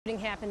Shooting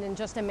happened in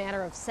just a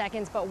matter of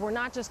seconds, but we're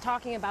not just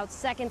talking about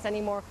seconds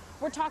anymore.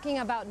 We're talking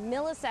about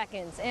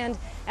milliseconds, and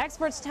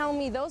experts tell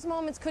me those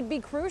moments could be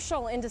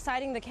crucial in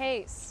deciding the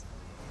case.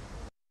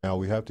 Now,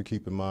 we have to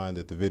keep in mind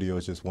that the video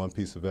is just one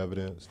piece of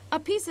evidence. A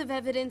piece of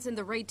evidence in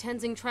the Ray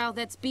Tenzing trial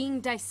that's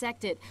being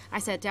dissected. I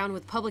sat down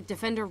with public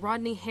defender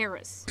Rodney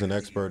Harris. An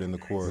expert in the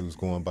court who's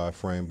going by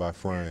frame,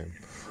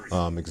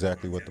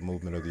 exactly what the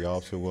movement of the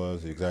officer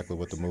was, exactly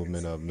what the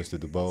movement of Mr.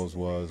 DuBose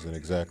was, and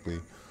exactly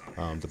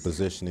the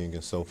positioning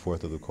and so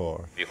forth of the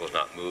car. The vehicle's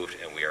not moved,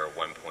 and we are at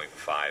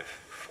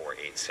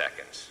 1.548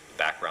 seconds. The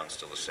background's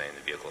still the same.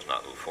 The vehicle's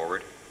not moved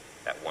forward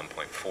at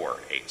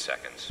 1.48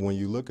 seconds. When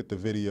you look at the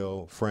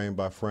video frame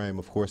by frame,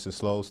 of course it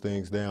slows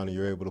things down and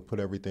you're able to put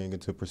everything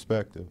into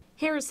perspective.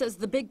 Harris says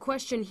the big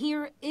question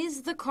here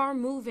is the car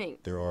moving.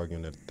 They're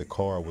arguing that the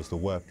car was the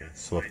weapon.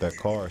 So if that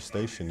car is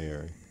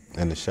stationary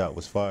and the shot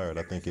was fired,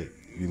 I think you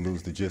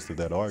lose the gist of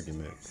that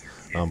argument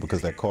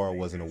because that car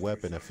wasn't a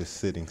weapon if it's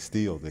sitting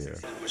still there.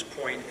 It was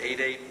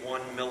 0.881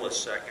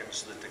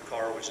 milliseconds that the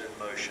car was in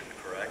motion,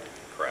 correct?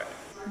 Correct.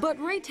 But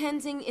Ray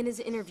Tenzing, in his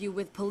interview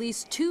with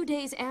police 2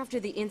 days after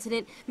the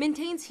incident,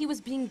 maintains he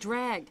was being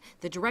dragged,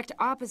 the direct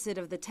opposite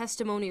of the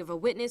testimony of a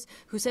witness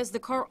who says the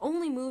car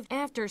only moved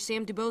after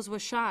Sam DuBose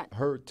was shot.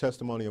 Her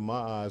testimony in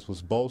my eyes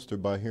was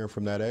bolstered by hearing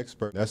from that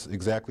expert. That's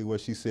exactly what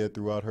she said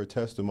throughout her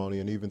testimony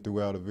and even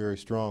throughout a very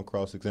strong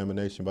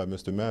cross-examination by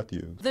Mr.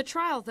 Matthews. The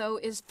trial, though,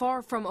 is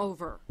far from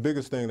over. The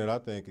biggest thing that I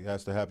think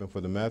has to happen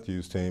for the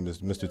Matthews team is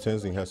Mr.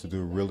 Tenzing has to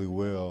do really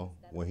well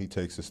when he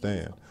takes a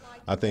stand.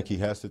 I think he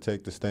has to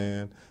take the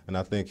stand, and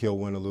I think he'll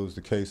win or lose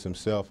the case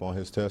himself on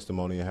his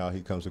testimony and how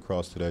he comes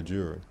across to that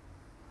jury.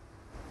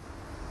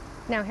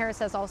 Now, Harris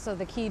says also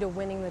the key to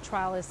winning the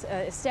trial is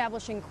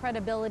establishing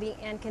credibility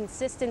and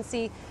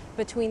consistency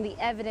between the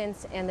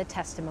evidence and the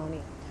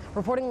testimony.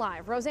 Reporting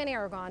live, Roseanne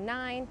Aragon,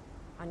 9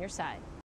 on your side.